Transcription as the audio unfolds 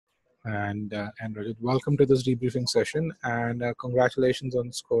And Rajat, welcome to this debriefing session, and congratulations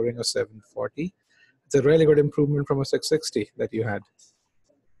on scoring a 740. It's a really good improvement from a 660 that you had.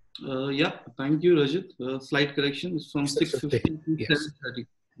 Yeah, thank you, Rajat. Slight correction. It's from 650 to yes. 730.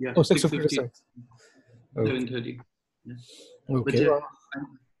 Yeah, Oh, 650 to 730. Yeah. Okay. But,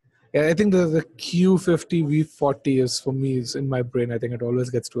 yeah, I think the Q50 V40 is, for me, is in my brain. I think it always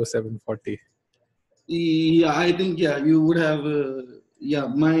gets to a 740. Yeah, I think, you would have,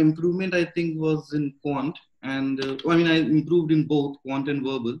 my improvement, I think, was in quant. And, I improved in both quant and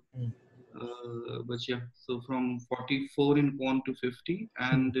verbal. But yeah, so from 44 in quant to 50,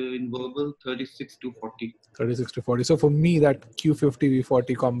 and in verbal 36 to 40. 36 to 40. So for me, that Q50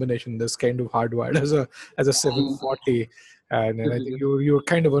 V40 combination is kind of hardwired as a 740, and I think you're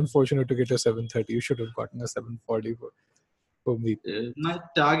kind of unfortunate to get a 730. You should have gotten a 740 for me. My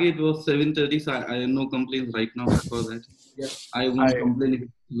target was 730, so I have no complaints right now for that. Yeah, I won't complain if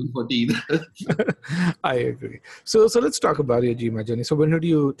it's 740 either. I agree. So let's talk about your GMAT journey. So when did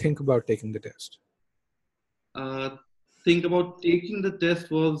you think about taking the test? Think about taking the test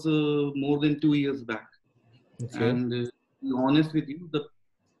was more than 2 years back. Okay. And to be honest with you,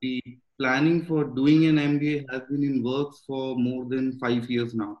 the planning for doing an MBA has been in works for more than 5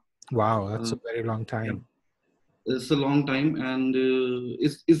 years now. Wow, that's a very long time. Yeah. It's a long time, and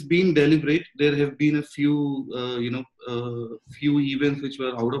it's been deliberate. There have been a few, few events which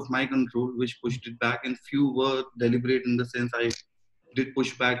were out of my control, which pushed it back, and few were deliberate in the sense I did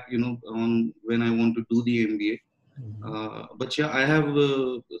push back, on when I want to do the MBA. But yeah, I have,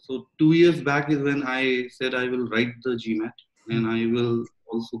 so 2 years back is when I said I will write the GMAT, and I will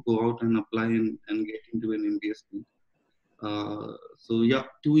also go out and apply and get into an MBA school. So yeah,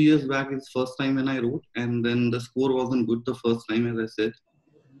 2 years back is first time when I wrote, and then the score wasn't good the first time, as I said,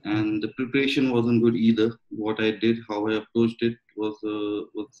 and the preparation wasn't good either. What I did, how I approached it was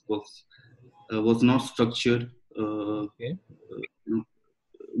not structured.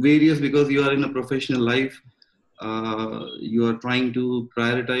 Various, because you are in a professional life, you are trying to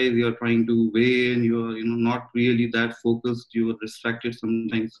prioritize, you are trying to weigh, and you are not really that focused. You are distracted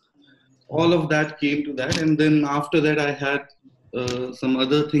sometimes. All of that came to that, and then after that I had some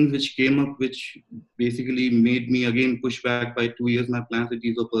other things which came up, which basically made me again push back by 2 years my plans.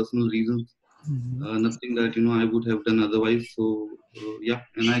 These are personal reasons, nothing that I would have done otherwise. So yeah,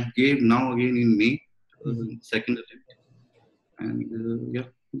 and I gave now again in May, second attempt, and yeah,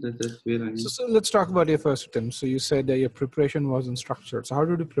 that's where I am. So let's talk about your first attempt. So you said that your preparation wasn't structured. So how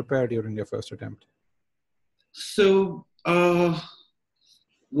did you prepare during your first attempt? So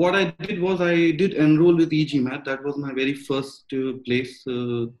what I did was I did enroll with e-GMAT. That was my very first place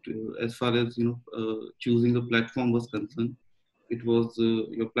as far as choosing a platform was concerned. It was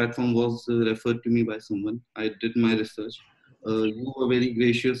your platform was referred to me by someone. I did my research. You were very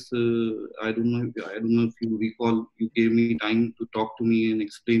gracious. I don't know if you recall. You gave me time to talk to me and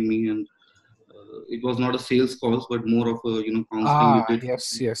explain me, and it was not a sales call, but more of a counseling. You did.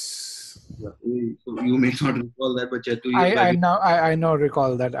 Yes. Yeah. So you may not recall that, but yeah, 2 years back. I now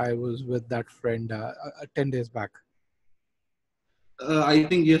recall that I was with that friend 10 days back. I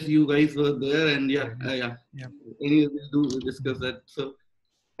think yes, you guys were there, and yeah. Anyway, we'll discuss that. So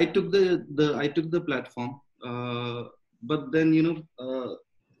I took the platform, but then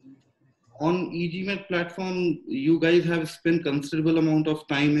on e-GMAT platform, you guys have spent considerable amount of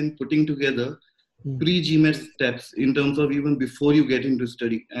time in putting together pre-GMAT steps in terms of even before you get into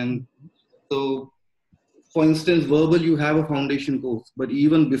study. And so, for instance, verbal, you have a foundation course, but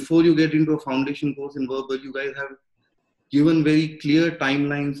even before you get into a foundation course in verbal, you guys have given very clear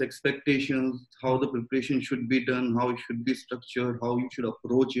timelines, expectations, how the preparation should be done, how it should be structured, how you should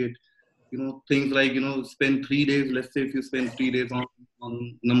approach it. Things like, spend 3 days, let's say if you spend 3 days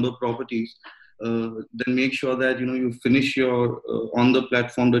on number properties, then make sure that, you finish your, on the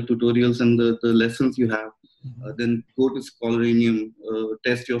platform, the tutorials and the lessons you have. Then go to Scholaranium,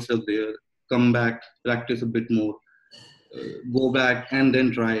 test yourself there, come back, practice a bit more, go back and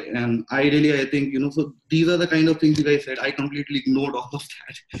then try. And ideally, I think, so these are the kind of things you guys said. I completely ignored all of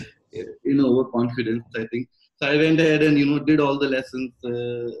that, overconfidence, I think. So I went ahead and, did all the lessons,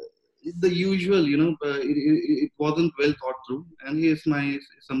 the usual, it wasn't well thought through. And here's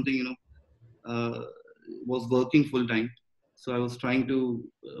something, was working full time. So I was trying to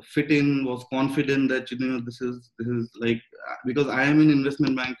fit in, was confident that, this is like, because I am in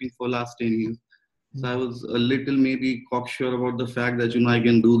investment banking for last 10 years. So I was a little maybe cocksure about the fact that, I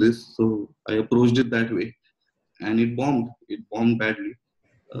can do this. So I approached it that way, and it bombed. It bombed badly.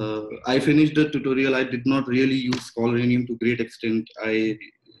 I finished the tutorial. I did not really use Scholaranium to great extent. I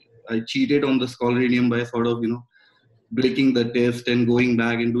cheated on the Scholaranium by sort of, breaking the test and going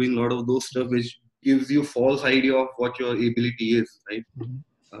back and doing a lot of those stuff, which gives you false idea of what your ability is, right?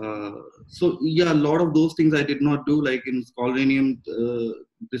 So yeah, a lot of those things I did not do. Like in Scholaranium,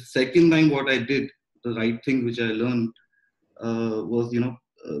 the second time what I did, the right thing which I learned was,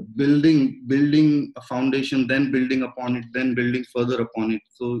 building a foundation, then building upon it, then building further upon it.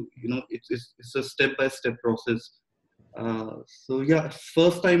 So it's a step-by-step process. So yeah,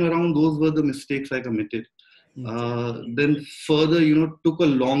 first time around, those were the mistakes I committed. Then further, took a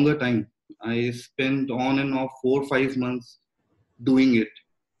longer time. I spent on and off 4 or 5 months doing it.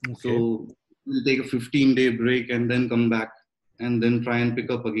 So we'll take a 15-day break and then come back and then try and pick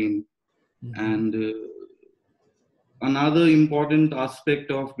up again. And another important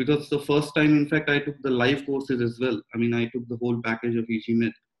aspect of, because the first time, in fact, I took the live courses as well. I mean, I took the whole package of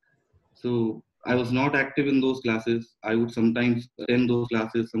e-GMAT. So I was not active in those classes. I would sometimes attend those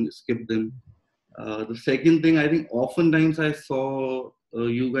classes and skip them. The second thing, I think oftentimes I saw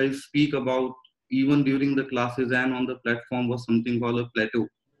you guys speak about, even during the classes and on the platform, was something called a plateau.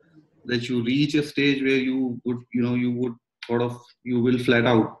 That you reach a stage where you would you will flat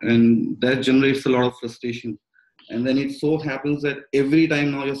out, and that generates a lot of frustration. And then it so happens that every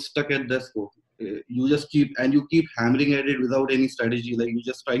time now you're stuck at that score. You just keep hammering at it without any strategy. Like you're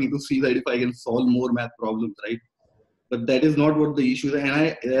just trying to see that if I can solve more math problems, right? But that is not what the issue is.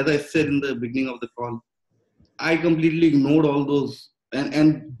 And as I said in the beginning of the call, I completely ignored all those.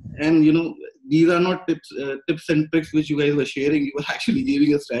 And these are not tips and tricks which you guys were sharing. You were actually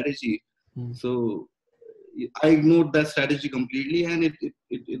giving a strategy. So I ignored that strategy completely, and it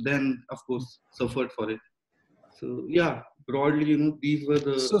then, of course, suffered for it. So yeah, broadly, these were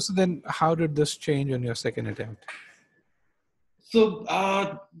the. So then, how did this change on your second attempt? So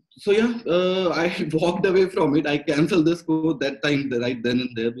I walked away from it. I canceled this course that time, right then and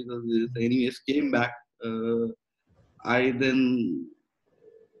there, because anyways came back. I then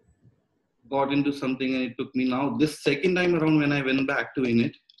got into something, and it took me now. This second time around, when I went back to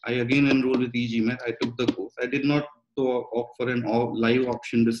it, I again enrolled with e-GMAT. I took the course. I did not go opt for an live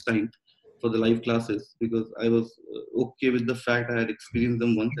option this time for the live classes, because I was okay with the fact I had experienced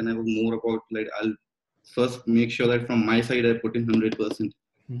them once, and I was more about like, I'll first make sure that from my side I put in 100%.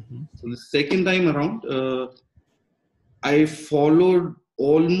 So the second time around, I followed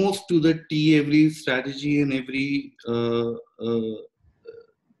almost to the T every strategy and every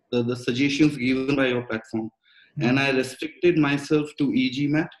the suggestions given by your platform. And I restricted myself to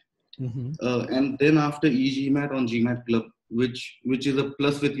e-GMAT. And then after e-GMAT on GMAT Club, which is a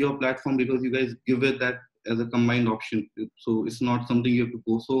plus with your platform, because you guys give it that as a combined option. So it's not something you have to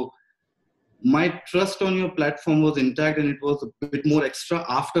go. So my trust on your platform was intact, and it was a bit more extra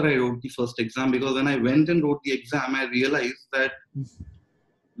after I wrote the first exam, because when I went and wrote the exam, I realized that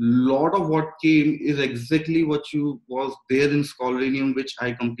lot of what came is exactly what was there in Scholaranium, which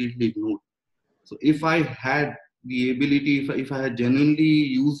I completely ignored. So if I had the ability, if I had genuinely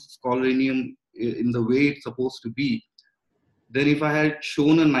used Scholaranium in the way it's supposed to be, then if I had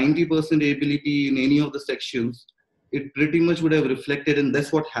shown a 90% ability in any of the sections, it pretty much would have reflected, and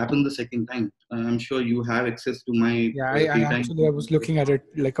that's what happened the second time. I'm sure you have access to my I was looking at it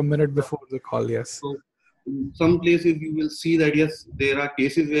like a minute before the call. Yes. So in some places you will see that yes, there are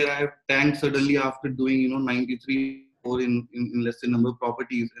cases where I have tanked suddenly after doing 93 or in lesser number of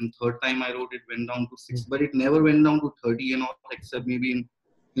properties, and third time I wrote it went down to 6, but it never went down to 30 and all, except maybe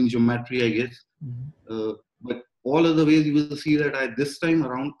in geometry, I guess. But all other ways you will see that this time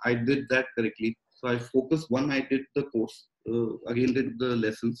around I did that correctly. So I focused. One, I did the course, again did the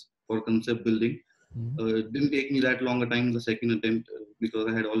lessons for concept building. It didn't take me that long a time the second attempt, because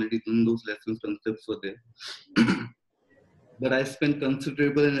I had already done those lessons, concepts were there. But I spent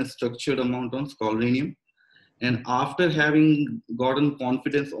considerable and a structured amount on Scholaranium. And after having gotten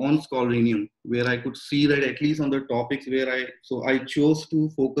confidence on Scholaranium, where I could see that at least on the topics where I chose to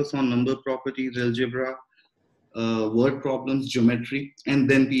focus on number properties, algebra, word problems, geometry, and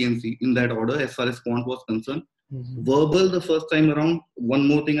then PNC in that order as far as quant was concerned. Verbal the first time around. One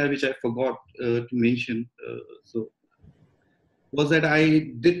more thing which I forgot to mention, was that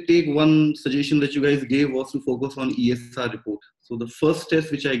I did take one suggestion that you guys gave, was to focus on ESR report. So the first test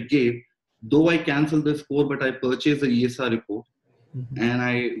which I gave, though I canceled the score, but I purchased the ESR report and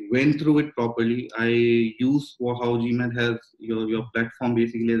I went through it properly. I used how GMAT has your platform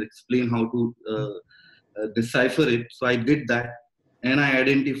basically has explained how to decipher it. So I did that, and I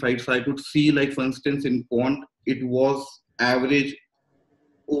identified. So I could see, like for instance, in quant, it was average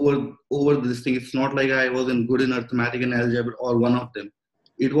over this thing. It's not like I wasn't good in arithmetic and algebra or one of them.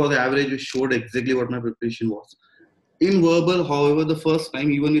 It was average, which showed exactly what my preparation was. In verbal, however, the first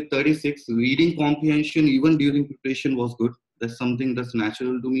time, even with 36, reading comprehension, even during preparation, was good. That's something that's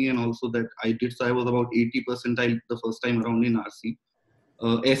natural to me, and also that I did. So I was about 80 percentile the first time around in RC.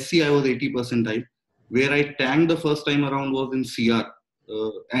 SC, I was 80 percentile. Where I tanked the first time around was in CR.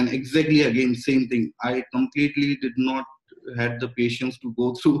 And exactly again, same thing. I completely did not had the patience to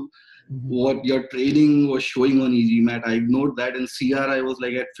go through what your training was showing on e-GMAT. I ignored that. In CR, I was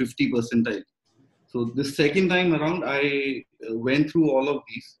like at 50 percentile. So the second time around, I went through all of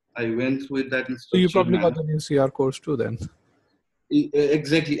these. I went through that in So you structured probably got manner. the new CR course too then.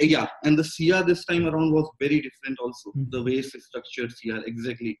 Exactly, yeah. And the CR this time around was very different also. The way it's structured CR,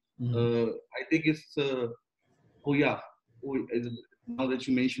 exactly. I think it's, oh yeah, oh, now that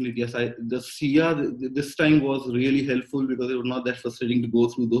you mentioned it, yes, the CR this time was really helpful because it was not that frustrating to go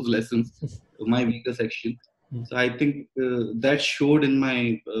through those lessons, my weaker section. So I think that showed in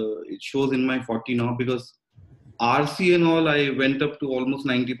my, it shows in my 40 now, because RC and all, I went up to almost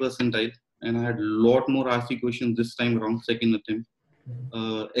 90 percentile, and I had a lot more RC questions this time around, second attempt.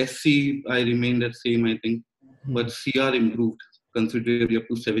 SC, I remained at same, I think, but CR improved considerably up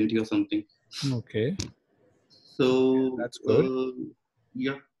to 70 or something. Okay. So, That's good.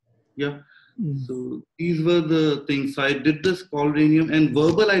 yeah, yeah. So these were the things. I did the Scholaranium, and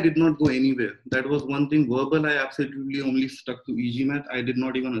verbal, I did not go anywhere. That was one thing. Verbal, I absolutely only stuck to e-GMAT. I did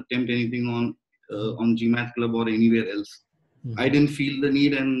not even attempt anything on GMAT Club or anywhere else. I didn't feel the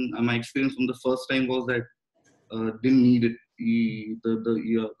need, and my experience from the first time was that didn't need it.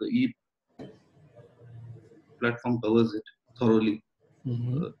 The e platform covers it thoroughly.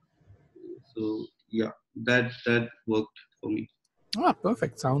 Uh, so yeah, that worked for me. Ah,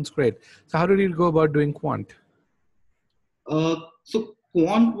 perfect. Sounds great. So how did you go about doing quant? So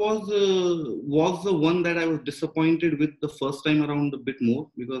quant was the one that I was disappointed with the first time around a bit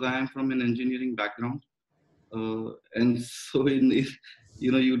more, because I am from an engineering background, and so if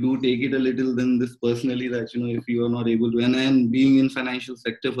you do take it a little then this personally, that if you are not able to, and being in financial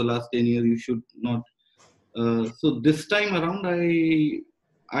sector for last 10 years, you should not. So this time around,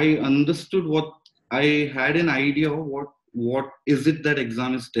 I understood what I had an idea of what is it that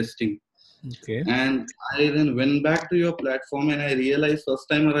exam is testing. Okay. And I then went back to your platform, and I realized first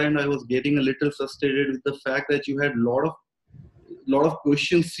time around I was getting a little frustrated with the fact that you had lot of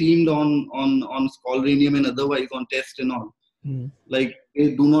questions seemed on Scholaranium and otherwise on test and all. Like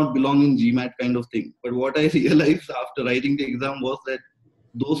they do not belong in GMAT kind of thing. But what I realized after writing the exam was that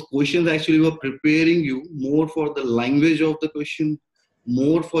those questions actually were preparing you more for the language of the question,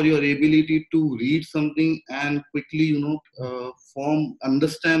 more for your ability to read something and quickly,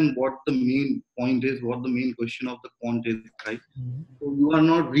 understand what the main point is, what the main question of the quant is, right? So you are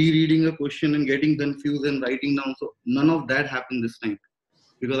not rereading a question and getting confused and writing down. So none of that happened this time,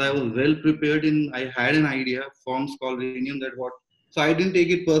 because I was well prepared I had an idea from Scholaranium that what. So I didn't take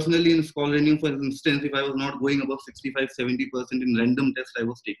it personally in Scholaranium, for instance, if I was not going above 65-70% in random test I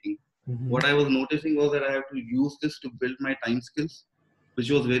was taking. What I was noticing was that I have to use this to build my time skills, which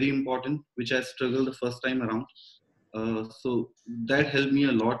was very important, which I struggled the first time around. So that helped me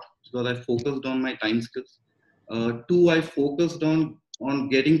a lot because I focused on my time skills. Two, I focused on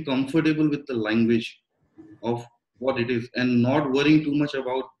getting comfortable with the language of what it is and not worrying too much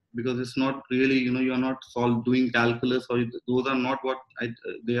about, because it's not really, you're not doing calculus, or those are not what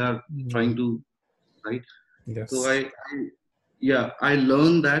they are trying to, right? So Yes. I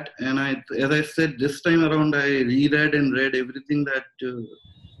learned that, and as I said, this time around I reread and read everything that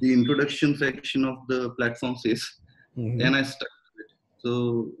the introduction section of the platform says, and I stuck to it.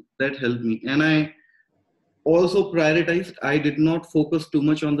 So that helped me, and I also prioritized. I did not focus too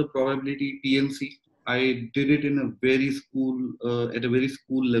much on the probability PNC. I did it in a very at a very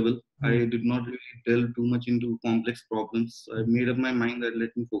school level. I did not really delve too much into complex problems. I made up my mind that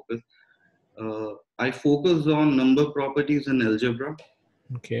let me focus. I focused on number properties and algebra,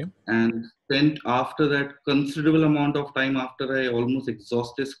 Okay. and spent after that considerable amount of time. After I almost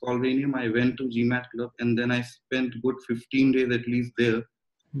exhausted Scholaranium, I went to GMAT Club, and then I spent good 15 days at least there,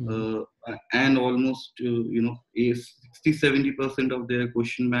 uh, and almost a 60-70% of their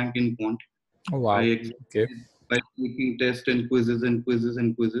question bank in quant. Oh, I wow. Okay. exhausted by taking tests and quizzes and quizzes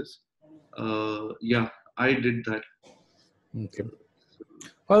and quizzes. Yeah, I did that. Okay.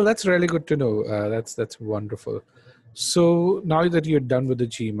 Well, that's really good to know. That's wonderful. So now that you're done with the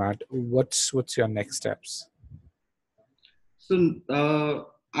GMAT, what's your next steps? So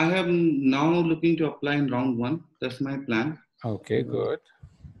I am now looking to apply in round one. That's my plan. Okay, good.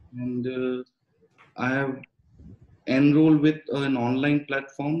 And I have enroll with an online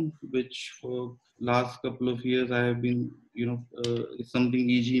platform, which for last couple of years I have been, it's something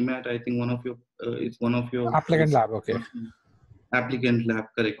e-GMAT. I think it's one of your Applicant lab, okay. Applicant lab,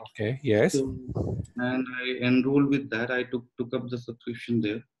 correct. Okay, yes. So, and I enrolled with that. I took up the subscription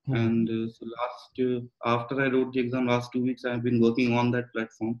there. And so after I wrote the exam, last 2 weeks, I've been working on that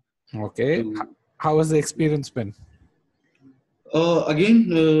platform. Okay. So, how has the experience been? Again,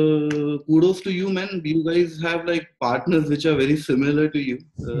 kudos to you, man. You guys have like partners which are very similar to you.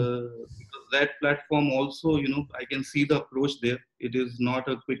 Because that platform also, I can see the approach there. It is not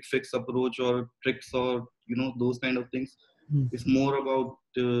a quick fix approach or tricks or those kind of things. It's more about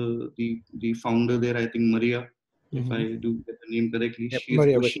the founder there. I think Maria, if I do get the name correctly, Yep, she is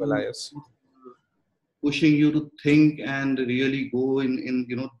Maria Vikvala, yes. pushing you to think and really go in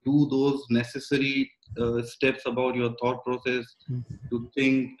do those necessary steps about your thought process, to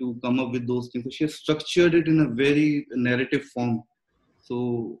think, to come up with those things. So she has structured it in a very narrative form.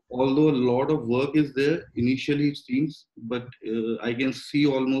 So although a lot of work is there initially, it seems, but I can see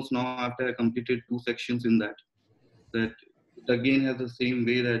almost now after I completed 2 sections in that it again has the same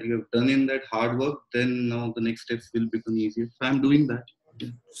way that you have done in that hard work, then now the next steps will become easier. So I'm doing that. Yeah.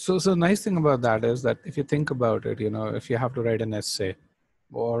 So nice thing about that is that if you think about it, if you have to write an essay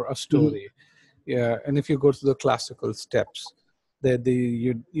or a story, yeah, and if you go to the classical steps,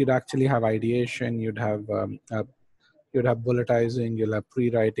 you'd actually have ideation, you'd have bulletizing, you'll have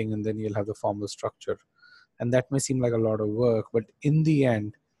pre-writing, and then you'll have the formal structure. And that may seem like a lot of work, but in the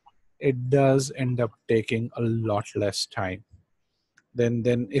end, it does end up taking a lot less time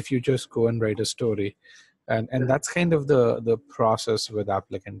than if you just go and write a story. And that's kind of the process with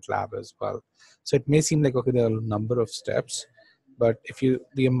applicant lab as well. So it may seem like, okay, there are a number of steps, but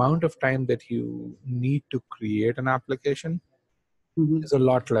the amount of time that you need to create an application is a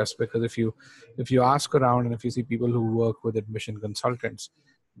lot less, because if you ask around and if you see people who work with admission consultants,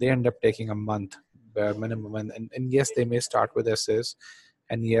 they end up taking a month bare minimum. And yes, they may start with essays,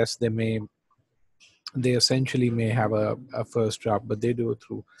 and yes, they essentially may have a first draft, but they do it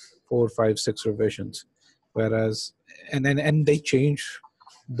through 4, 5, 6 revisions. Whereas, and they change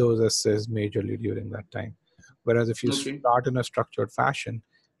those essays majorly during that time. Whereas if you start in a structured fashion,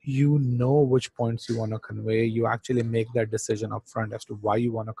 you know which points you want to convey. You actually make that decision up front as to why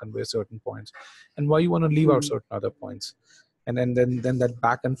you want to convey certain points and why you want to leave out certain other points. And then that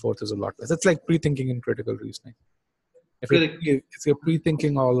back and forth is a lot less. It's like pre-thinking and critical reasoning. If you're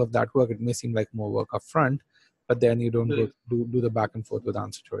pre-thinking all of that work, it may seem like more work up front, but then you don't go do the back and forth with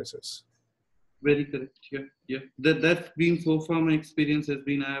answer choices. Very correct. Yeah. That's been so far my experience has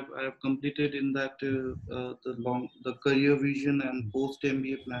been I have completed in that the career vision and post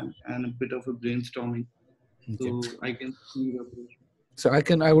MBA plan and a bit of a brainstorming. Okay. So I can see the approach. So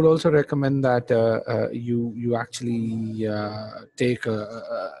I would also recommend that you actually take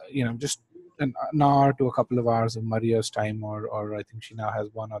just an hour to a couple of hours of Maria's time, or I think she now has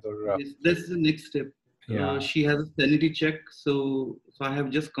one other. Yes, that's the next step. She has a sanity check, so I have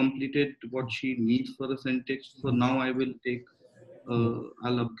just completed what she needs for the sanity check. So now I will take,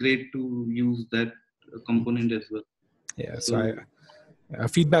 I'll upgrade to use that component as well. Yeah, so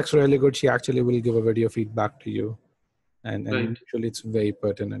feedback's really good. She actually will give a video feedback to you, and usually it's very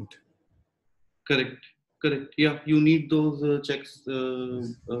pertinent. Correct. Yeah, you need those checks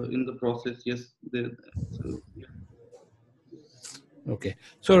in the process. Yes. So yeah. Okay.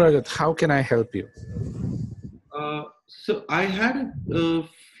 So Rajat, how can I help you? So I had a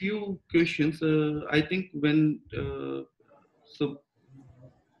few questions. I think so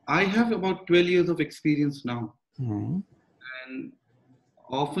I have about 12 years of experience now. And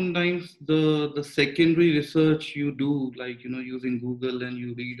oftentimes the secondary research you do, like, using Google, and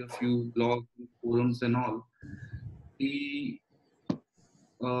you read a few blogs, forums and all,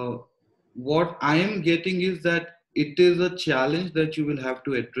 what I am getting is that it is a challenge that you will have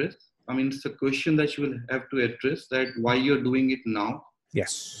to address. I mean, it's a question that you will have to address, that why you're doing it now.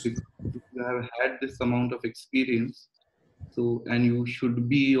 Yes. Because you have had this amount of experience, so, and you should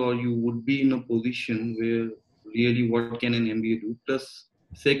be, or you would be in a position where really what can an MBA do? Plus,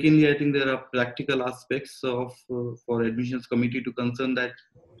 secondly, I think there are practical aspects of for admissions committee to concern that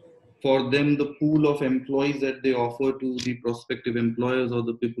for them, the pool of employees that they offer to the prospective employers or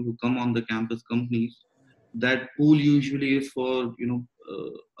the people who come on the campus companies, that pool usually is for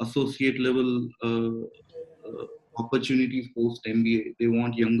associate level opportunities post MBA. They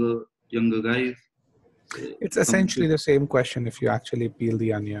want younger guys. It's essentially the same question if you actually peel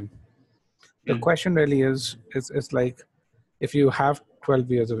the onion. The question really is like, if you have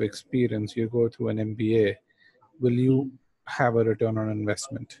 12 years of experience, you go through an MBA, will you have a return on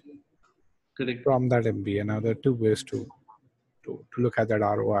investment? Correct. from that MBA. Now there are two ways to look at that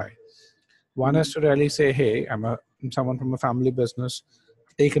ROI. One is to really say, hey, I'm someone from a family business,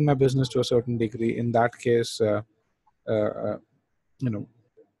 I've taken my business to a certain degree. In that case, you know,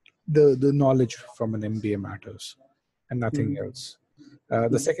 the knowledge from an MBA matters and nothing else.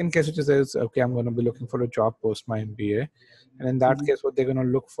 The second case, which is okay, I'm going to be looking for a job post my MBA, and in that case, what they're going to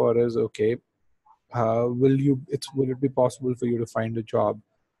look for is, okay, will it be possible for you to find a job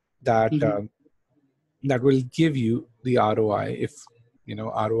that that will give you the ROI, if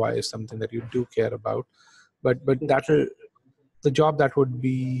ROI is something that you do care about, but that will the job that would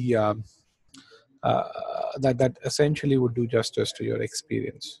be that essentially would do justice to your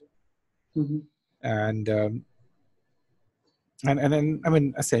experience. And then, I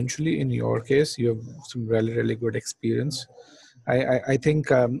mean, essentially in your case, you have some really, really good experience. I think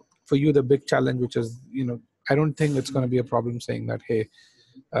for you, the big challenge, which is, I don't think it's going to be a problem saying that, hey,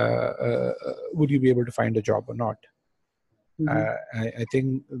 would you be able to find a job or not? I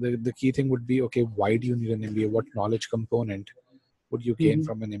think the key thing would be, okay, why do you need an MBA? What knowledge component would you gain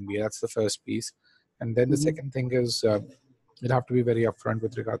from an MBA? That's the first piece. And then the second thing is, you'll have to be very upfront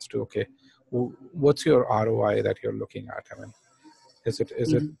with regards to, okay, what's your ROI that you're looking at? I mean, is it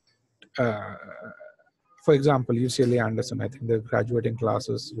for example, UCLA Anderson, I think the graduating class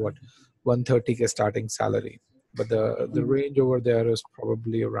is what, 130K starting salary, but the range over there is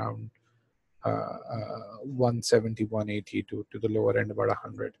probably around 170, 180 to the lower end, about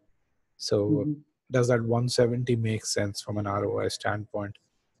 100. So does that 170 make sense from an ROI standpoint,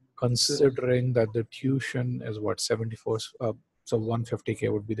 considering that the tuition is what, 74? So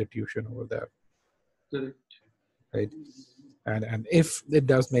 150K would be the tuition over there. Correct. Right? And if it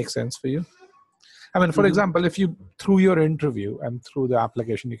does make sense for you, I mean, for example, if you, through your interview and through the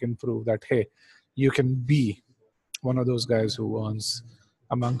application, you can prove that, hey, you can be one of those guys who earns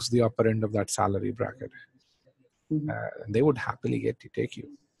amongst the upper end of that salary bracket, they would happily take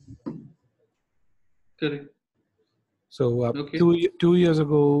you. Correct. So Okay. 2 years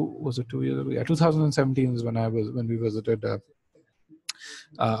ago, was it 2 years ago? Yeah, 2017 is when we visited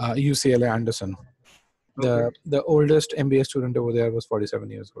UCLA Anderson. The oldest MBA student over there was 47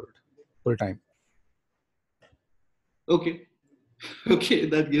 years old, full time. Okay. Okay,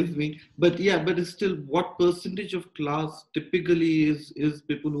 that gives me. But yeah, but it's still, what percentage of class typically is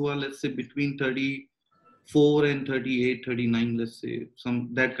people who are, let's say, between 34 and 38, 39, let's say,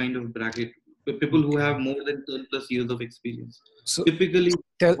 that kind of bracket, people who have more than 10 plus years of experience. So typically,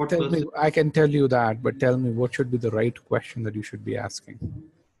 tell me, I can tell you that, but tell me, what should be the right question that you should be asking?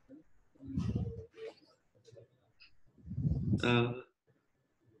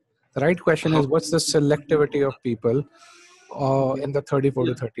 The right question is, what's the selectivity of people in the 34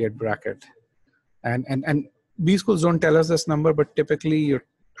 to 38 bracket? And B schools don't tell us this number, but typically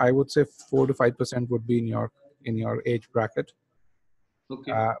I would say 4 to 5% would be in your age bracket.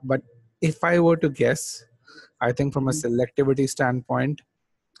 Okay. But if I were to guess, I think from a selectivity standpoint,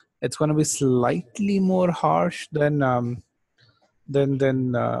 it's going to be slightly more harsh than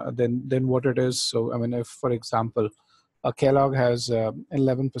what it is. So I mean, if, for example, Kellogg has 11%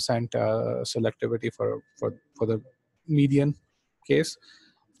 selectivity for the median case,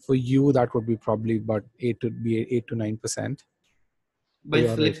 for you that would be probably about 8 to 9%. By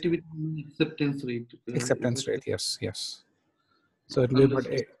selectivity, acceptance rate. Acceptance rate, yes. So it'll be about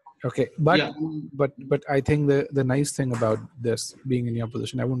 8. Okay, but I think the nice thing about this, being in your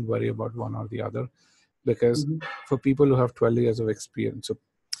position, I wouldn't worry about one or the other, because for people who have 12 years of experience, so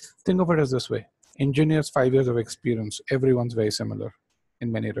think of it as this way: engineers, 5 years of experience, everyone's very similar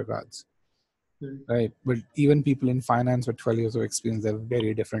in many regards, right? But even people in finance with 12 years of experience, they're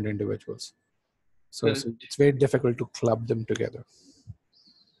very different individuals. So it's very difficult to club them together.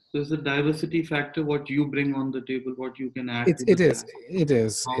 So it's a diversity factor, what you bring on the table, what you can add. It is.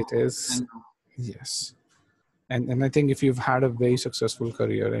 Yes. And I think if you've had a very successful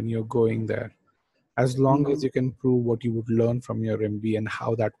career and you're going there, as long as you can prove what you would learn from your MBA and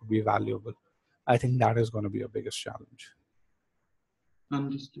how that would be valuable, I think that is going to be your biggest challenge.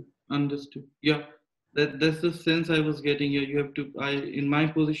 Understood. Yeah. That's the sense I was getting here. You have to, in my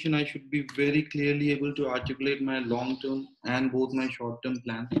position, I should be very clearly able to articulate my long-term and both my short-term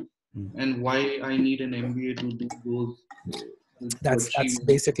plans, and why I need an MBA to do those. That's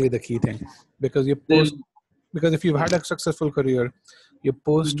basically the key thing, because because if you've had a successful career, your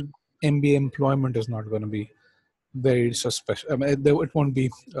post MBA employment is not going to be very suspicious. I mean, it won't be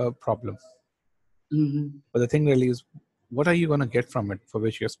a problem. But the thing really is, what are you going to get from it, for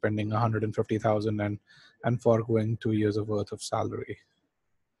which you're spending 150,000 and foregoing 2 years of worth of salary?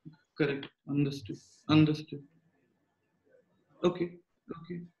 Correct. Understood. Okay.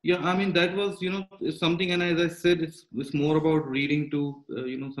 Okay. Yeah, I mean that was something, and as I said, it's more about reading too.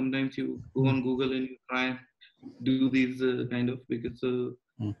 Sometimes you go on Google and you try and do these kind of because.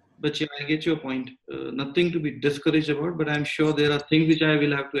 Mm. But yeah, I get your point. Nothing to be discouraged about, but I'm sure there are things which I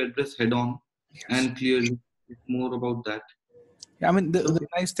will have to address head on Yes. and clearly. It's more about that. Yeah, I mean, the Okay.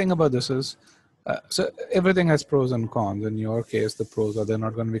 nice thing about this is, so everything has pros and cons. In your case, the pros are they're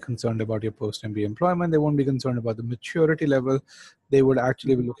not going to be concerned about your post-MBA employment. They won't be concerned about the maturity level. They would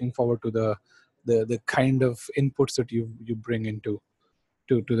actually be looking forward to the kind of inputs that you bring into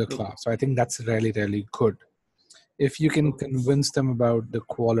to the Okay. class. So I think that's really, really good. If you can Okay. convince them about the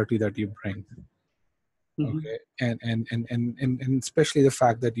quality that you bring, Hmm. okay, and especially the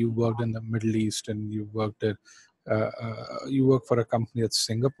fact that you worked in the Middle East and you worked at you work for a company that's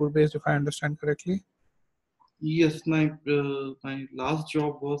Singapore based, if I understand correctly. Yes, my last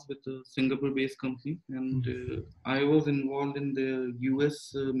job was with a Singapore-based company, and I was involved in the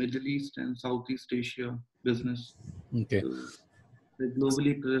U.S., Middle East, and Southeast Asia business. Okay. So they're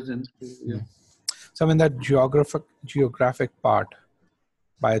globally present. So, yeah. Mm. So I mean that geographic part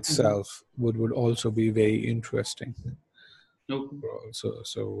by Hmm. itself would also be very interesting. Okay. So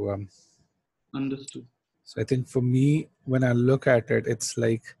Understood. so I think for me, when I look at it, it's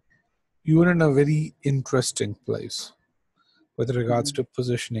like you're in a very interesting place with regards Hmm. to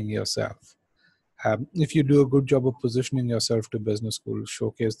positioning yourself. If you do a good job of positioning yourself to business school,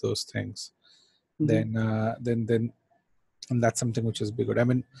 showcase those things, Hmm. then and that's something which is big good. I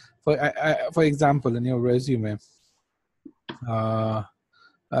mean, for example, in your resume, uh,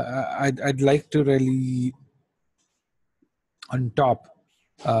 I'd like to really on top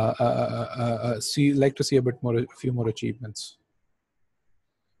see like to see a bit more, a few more achievements.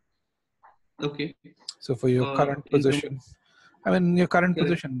 Okay. So for your current In terms, position, I mean, in your current correct.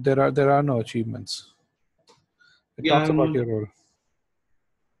 position, there are no achievements. It Yeah, talks about your role.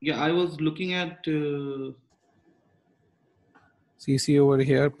 I was looking at. CC over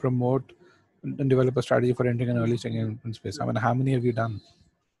here, promote and develop a strategy for entering an early stage in space. I mean, how many have you done?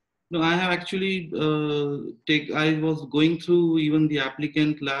 No, I have actually take. I was going through even the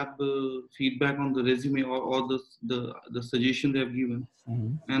applicant lab feedback on the resume or the suggestion they have given,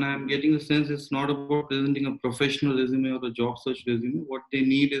 Mm-hmm. and I'm getting the sense it's not about presenting a professional resume or a job search resume. What they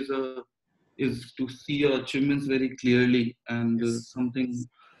need is to see your achievements very clearly and Yes. something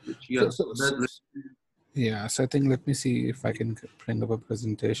which So, yeah. so, So so, that yeah, so I think let me see if I can bring up a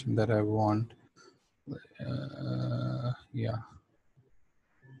presentation that I want. Yeah.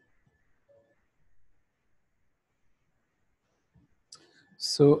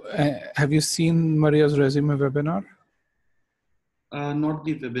 So, have you seen Maria's resume webinar? not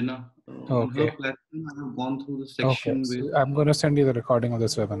the webinar on her Okay. platform. I have gone through the Okay. section So where I'm going to send you the recording of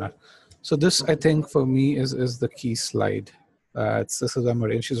this webinar. So this, I okay. think, for me is the key slide. This is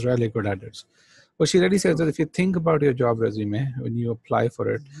Maria, and she's really good at it. But she already says that if you think about your job resume when you apply for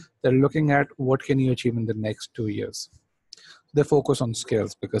it, they're looking at what can you achieve in the next 2 years. They focus on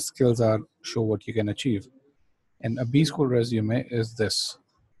skills because skills are show what you can achieve. And a B school resume is this: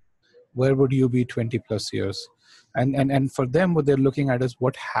 where would you be 20 plus years? And for them, what they're looking at is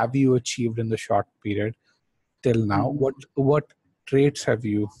what have you achieved in the short period till now? Mhm. What traits have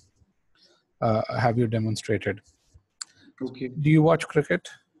you demonstrated? Okay. Do you watch cricket?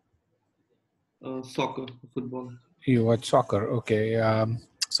 Soccer, football. You watch soccer? Okay.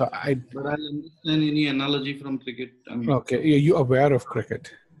 So I But I understand any analogy from cricket. I mean, okay. You aware of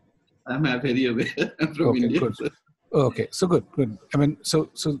cricket? I'm very aware. I'm from Okay, India. good. So. Okay, so good. I mean, so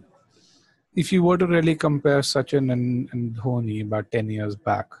if you were to really compare Sachin and Dhoni about 10 years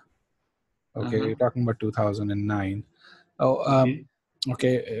back, okay, Uh-huh. you're talking about 2009. Oh, Okay.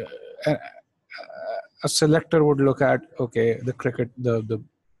 okay. A selector would look at okay the cricket the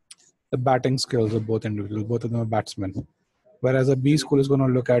batting skills of both individuals. Both of them are batsmen. Whereas a B Correct. school is going to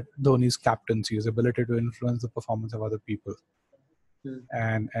look at Dhoni's captaincy, his ability to influence the performance of other people, Correct.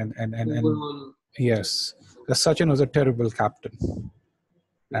 and Overall, yes, because Sachin was a terrible captain,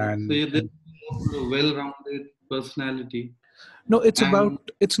 correct. So yeah, there's and more well-rounded personality no, and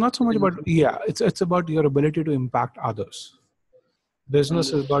it's not so much about yeah, it's about your ability to impact others. Business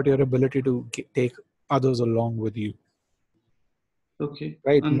is understood. about your ability to take others along with you, Okay,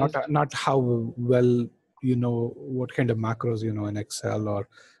 right? understood. Not how well you know what kind of macros you know in Excel or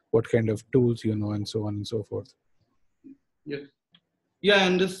what kind of tools you know and so on and so forth. Yeah. Yeah, I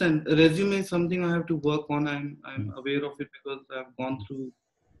understand. Resume is something I have to work on. I'm Mm. aware of it because I've gone through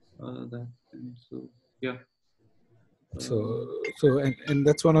that. And so yeah. So Uh, and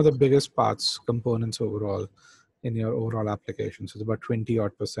that's one of the biggest parts components overall in your overall application. So it's about 20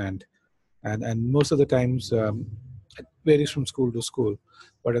 odd percent, and most of the times. It varies from school to school,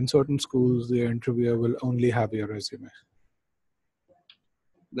 but in certain schools, the interviewer will only have your resume.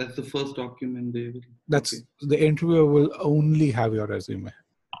 That's the first document they will. That's Okay. the interviewer will only have your resume.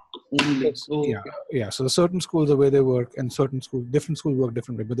 Only. Oh, Yeah, okay. yeah. So certain schools, the way they work, and certain schools, different schools work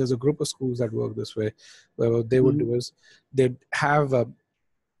differently. But there's a group of schools that work this way, where what they would do is they'd have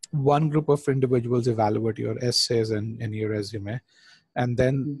one group of individuals evaluate your essays and your resume, and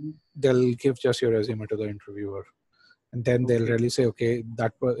then they'll give just your resume to the interviewer, and then they'll Okay. really say, okay,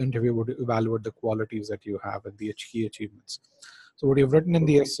 that interview would evaluate the qualities that you have and the key achievements. So what you've written in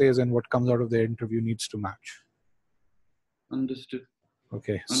the essays and what comes out of the interview needs to match. Understood.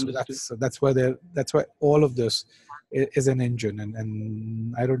 Okay, so Understood. that's why all of this is an engine,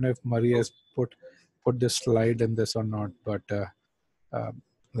 and I don't know if Maria has put this slide in this or not, but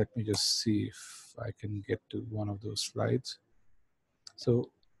let me just see if I can get to one of those slides.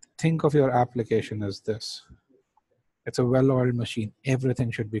 So think of your application as this. It's a well-oiled machine. Everything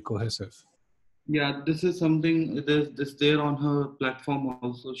should be cohesive. Yeah, this is something there's this there on her platform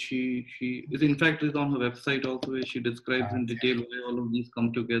also. She is in fact is on her website also where she describes in detail why all of these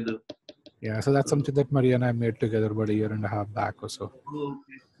come together. Yeah, so that's something that Maria and I made together about a year and a half back or so. Oh,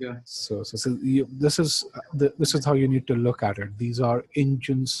 okay. Yeah. So this is how you need to look at it. These are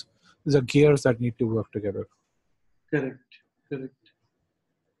engines. These are gears that need to work together. Correct. Correct.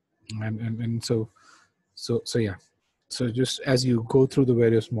 And so yeah. So just as you go through the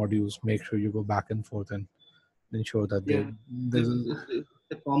various modules, make sure you go back and forth and ensure that Yeah. there's It's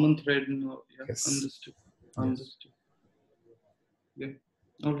a common thread. No, yeah. yes. Understood. Yes. Understood. Yeah.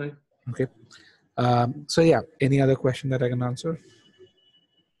 All right. Okay. So yeah, any other question that I can answer?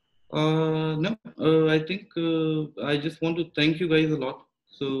 No, I think I just want to thank you guys a lot.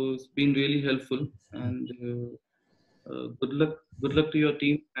 So it's been really helpful, and good luck. Good luck to your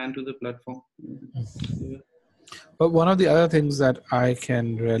team and to the platform. Yeah. But one of the other things that I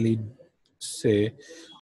can really say